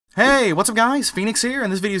Hey, what's up guys? Phoenix here,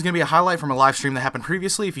 and this video is going to be a highlight from a live stream that happened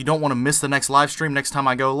previously. If you don't want to miss the next live stream next time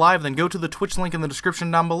I go live, then go to the Twitch link in the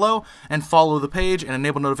description down below and follow the page and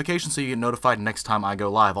enable notifications so you get notified next time I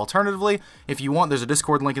go live. Alternatively, if you want, there's a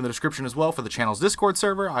Discord link in the description as well for the channel's Discord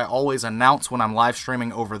server. I always announce when I'm live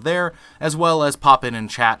streaming over there, as well as pop in and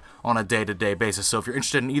chat on a day-to-day basis. So if you're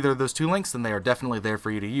interested in either of those two links, then they are definitely there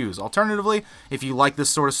for you to use. Alternatively, if you like this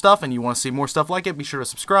sort of stuff and you want to see more stuff like it, be sure to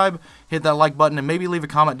subscribe, hit that like button, and maybe leave a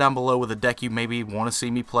comment down below with a deck you maybe want to see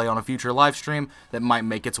me play on a future live stream that might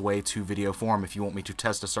make its way to video form if you want me to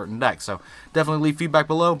test a certain deck. So definitely leave feedback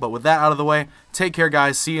below, but with that out of the way, take care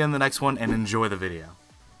guys, see you in the next one, and enjoy the video.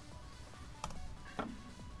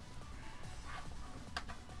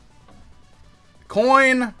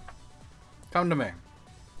 Coin, come to me.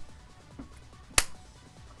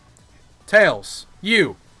 Tails,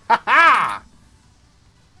 you. Ha ha!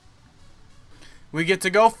 We get to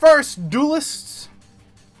go first, duelists.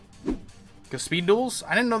 Go speed duels?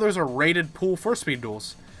 I didn't know there was a rated pool for speed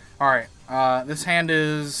duels. Alright, this hand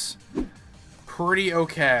is pretty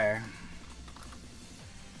okay.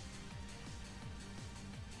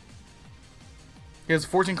 He has a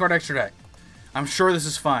 14 card extra deck. I'm sure this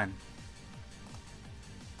is fine.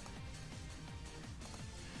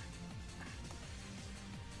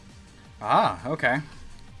 Ah, okay.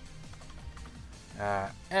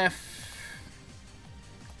 F.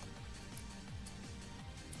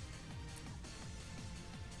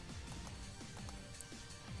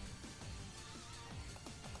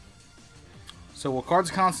 So we'll Cards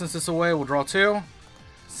of Constance this away. We'll draw two.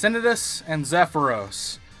 Synodus and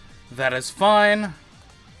Zephyros. That is fine.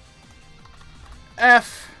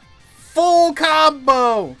 F. Full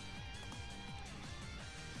combo!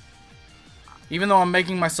 Even though I'm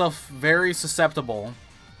making myself very susceptible.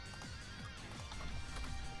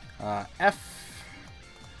 F.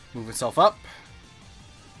 Move itself up.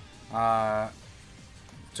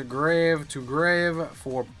 To grave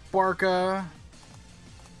for Barca.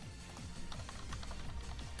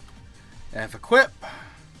 F equip.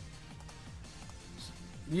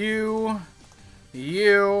 You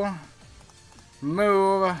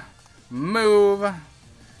move, and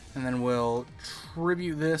then we'll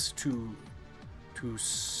tribute this to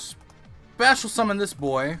special summon this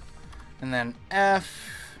boy, and then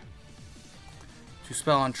F to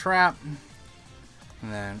spell on trap,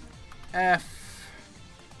 and then F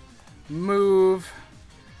move,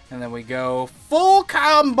 and then we go full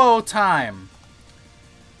combo time.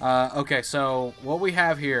 Okay, so what we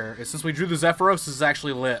have here is, since we drew the Zephyros, this is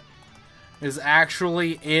actually lit. It is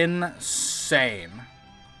actually insane.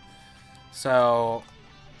 So,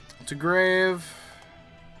 to grave,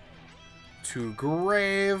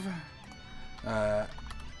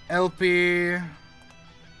 LP,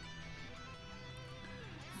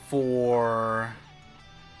 for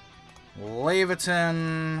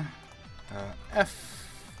Leviathan, F,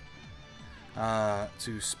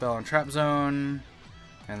 to spell on trap zone.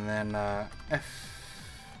 And then F,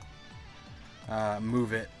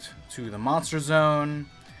 move it to the monster zone,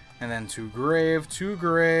 and then to grave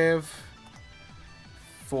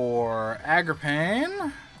for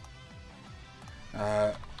Agripane,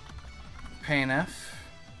 Pain F,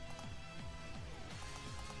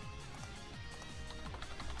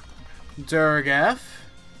 Durg F.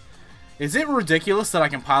 Is it ridiculous that I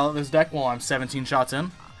can pilot this deck while I'm 17 shots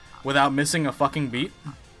in without missing a fucking beat?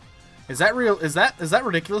 Is that real? Is that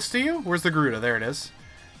ridiculous to you? Where's the Garuda? There it is.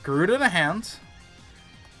 Garuda in a hand.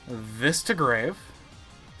 This to grave.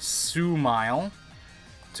 Sumile.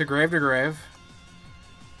 To grave.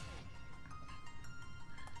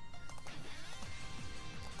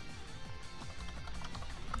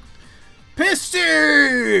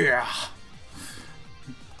 Pisty!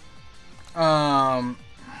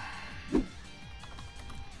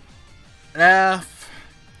 F.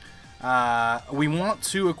 We want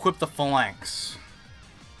to equip the Phalanx,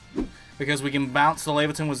 because we can bounce the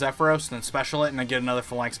Leviathan with Zephyros and then special it and then get another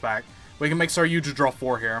Phalanx back. We can make Saryuja to draw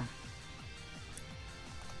 4 here.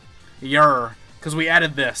 Because we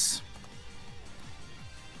added this.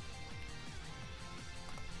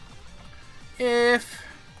 If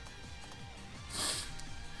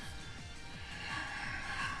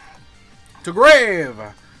to grave.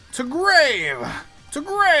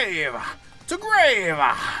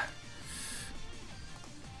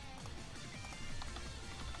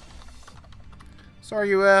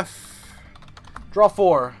 Sorry, UF. Draw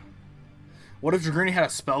 4. What if Dragunity had a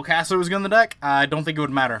spellcaster that was good in the deck? I don't think it would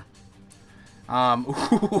matter. To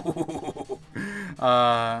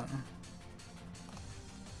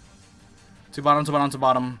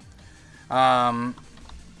bottom.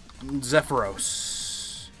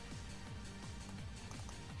 Zephyros.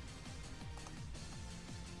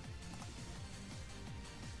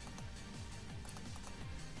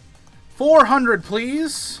 400,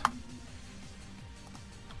 please.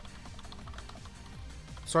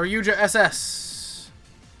 Yugioh SS.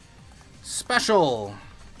 Special.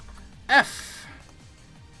 F.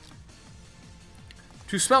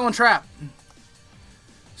 To spell and trap.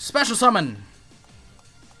 Special summon.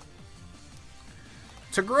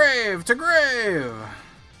 To grave, to grave.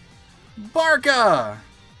 Barca.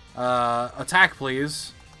 Attack,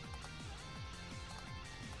 please.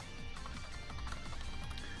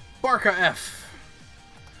 Barca F.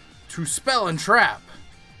 To spell and trap.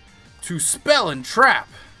 To spell and trap.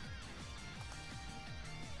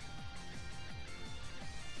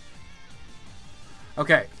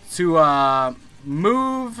 Okay, to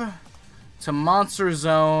move to monster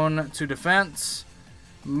zone to defense.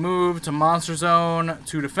 Move to monster zone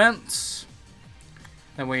to defense.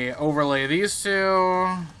 Then we overlay these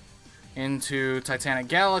two into Titanic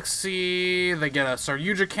Galaxy. They get a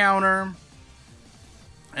Yugioh counter.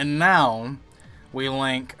 And now we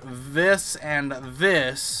link this and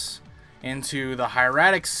this into the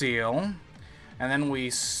Hieratic Seal. And then we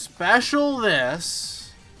special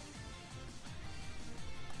this.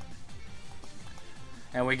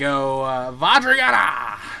 And we go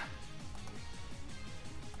Vajrayana!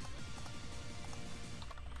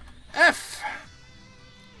 F!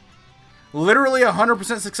 Literally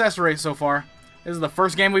 100% success rate so far. This is the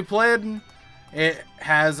first game we played. It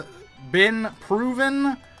has been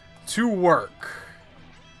proven to work.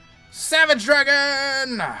 Savage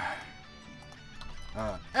Dragon!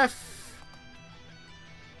 F.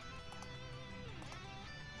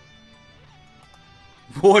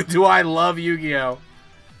 Boy, do I love Yu-Gi-Oh!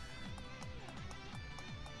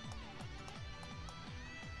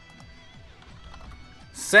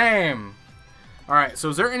 Same. Alright, so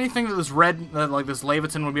is there anything that this red, like this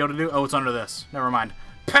Leviathan would be able to do? Oh, it's under this. Never mind.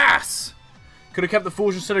 Pass! Could have kept the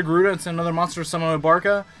Foolish instead of Garuda and sent another monster to summon with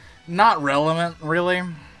Barca. Not relevant, really.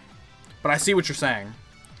 But I see what you're saying.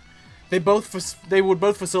 They would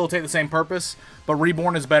both facilitate the same purpose, but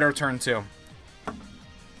Reborn is better turn 2.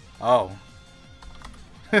 Oh.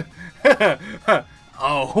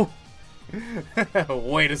 Oh.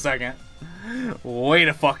 Wait a second. Wait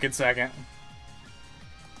a fucking second.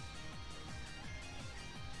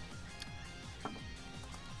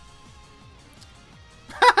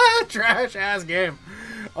 Trash ass game.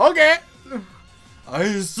 Okay.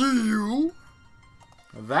 I see you.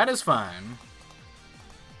 That is fine.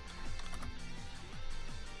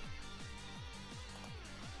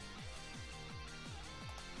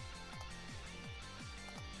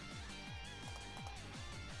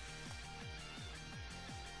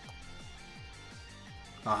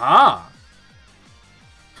 Aha.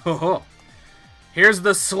 Oh. Here's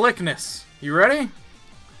the slickness. You ready?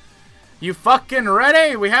 You fucking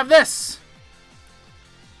ready? We have this.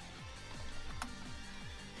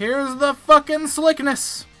 Here's the fucking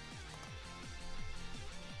slickness.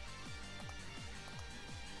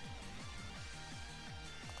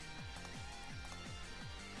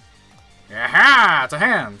 Aha! It's a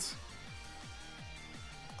hand.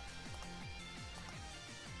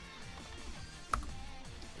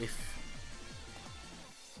 If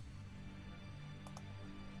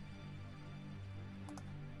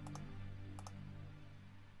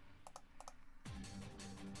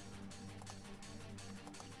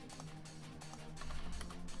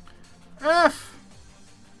F.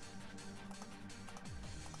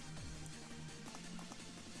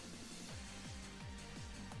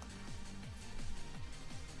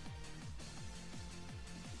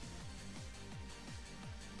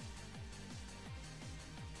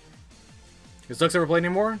 Has Dux ever played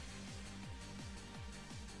anymore?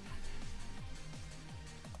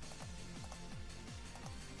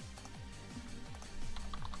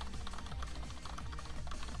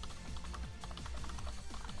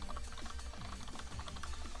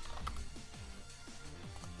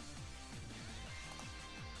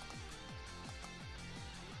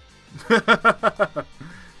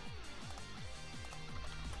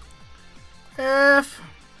 F.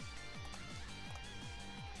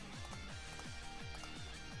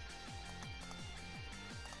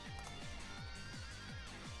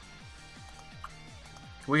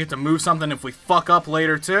 We get to move something if we fuck up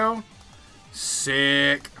later too.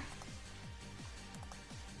 Sick.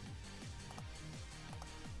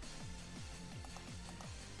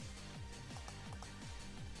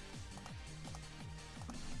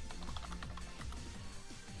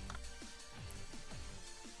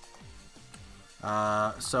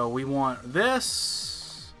 So we want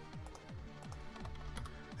this.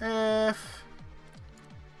 F.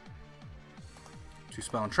 To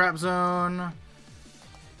spell and trap zone.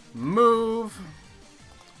 Move.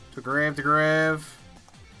 To grave to grave.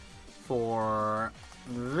 for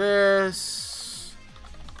this.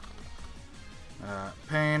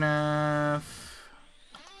 Painf.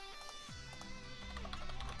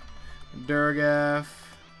 Durgaf.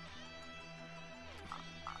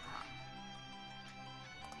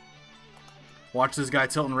 Watch this guy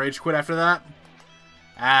tilt and Ragequit after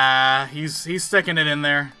that. He's sticking it in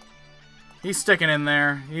there. He's sticking in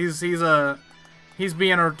there. He's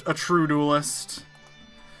being a true duelist.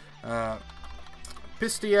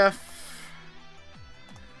 Pistief.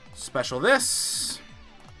 Special this.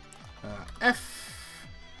 F.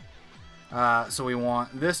 So we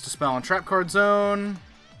want this to spell on trap card zone.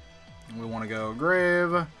 We want to go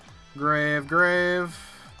grave, grave, grave.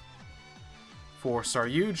 For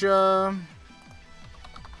Yugioh.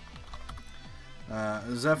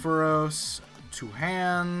 Zephyros, 2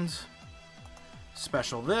 hand.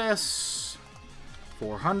 Special this.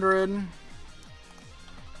 400.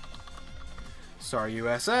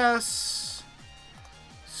 USS.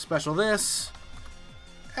 Special this.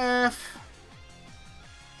 F.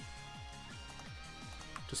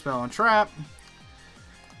 Dispel on trap.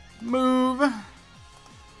 Move.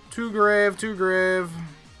 2 grave, 2 grave.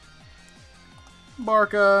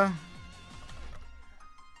 Barca.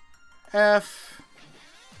 F.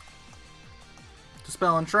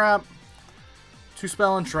 Dispel and trap. 2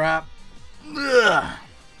 spell and trap. Ugh.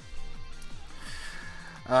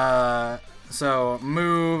 So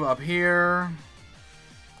move up here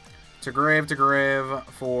to grave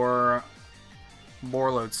for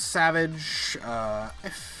Borload Savage.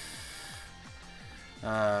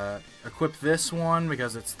 Equip this one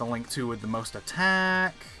because it's the link 2 with the most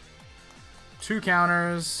attack. 2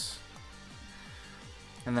 counters.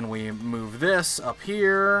 And then we move this up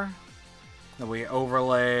here. Then we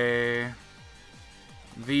overlay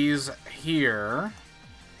these here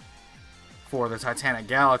for the Titanic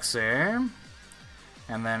Galaxy.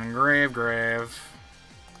 And then grave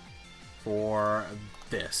for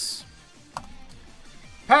this.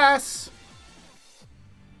 Pass!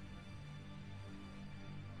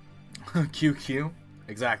 QQ.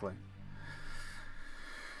 Exactly.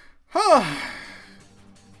 Kind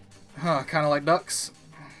of like ducks.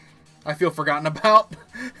 I feel forgotten about.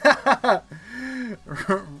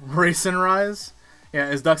 Race and Rise. Yeah,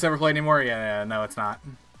 is Ducks ever played anymore? Yeah, no, it's not.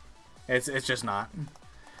 It's just not.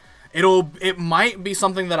 It might be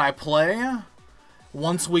something that I play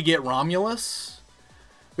once we get Romulus.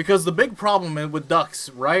 Because the big problem with Ducks,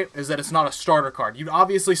 right, is that it's not a starter card. You'd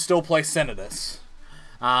obviously still play Senidus.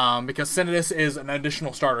 Because Senidus is an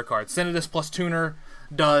additional starter card. Senidus plus Tuner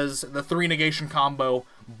does the 3 negation combo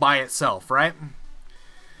by itself, right?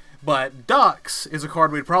 But Ducks is a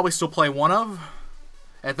card we'd probably still play one of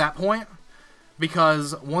at that point.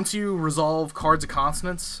 Because once you resolve cards of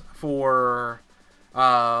consonants for...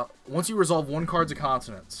 once you resolve 1 cards of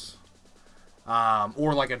consonants,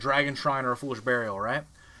 or like a Dragon Shrine or a Foolish Burial, right?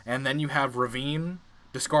 And then you have Ravine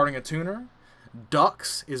discarding a Tuner,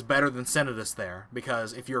 Ducks is better than Senidus there.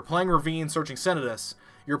 Because if you're playing Ravine searching Senidus,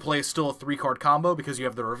 your play is still a 3-card combo because you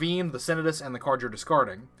have the Ravine, the Senidus, and the card you're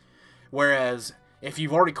discarding. Whereas... if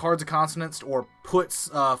you've already cards of consonants or puts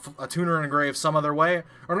a tuner in a grave some other way,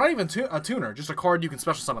 or not even a tuner, just a card you can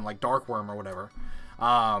special summon, like Darkworm or whatever,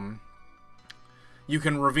 you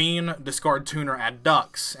can Ravine, discard tuner, add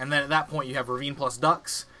Ducks, and then at that point you have Ravine plus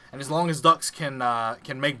Ducks, and as long as Ducks can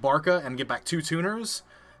make Barca and get back 2 tuners,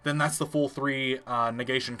 then that's the full 3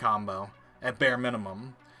 negation combo at bare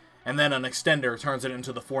minimum. And then an extender turns it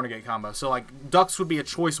into the 4 negate combo. So like Ducks would be a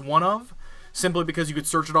choice 1 of, simply because you could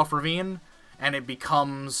search it off Ravine, and it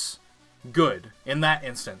becomes good in that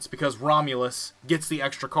instance, because Romulus gets the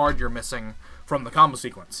extra card you're missing from the combo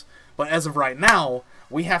sequence. But as of right now,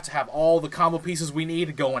 we have to have all the combo pieces we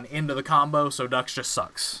need going into the combo, so Ducks just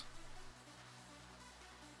sucks.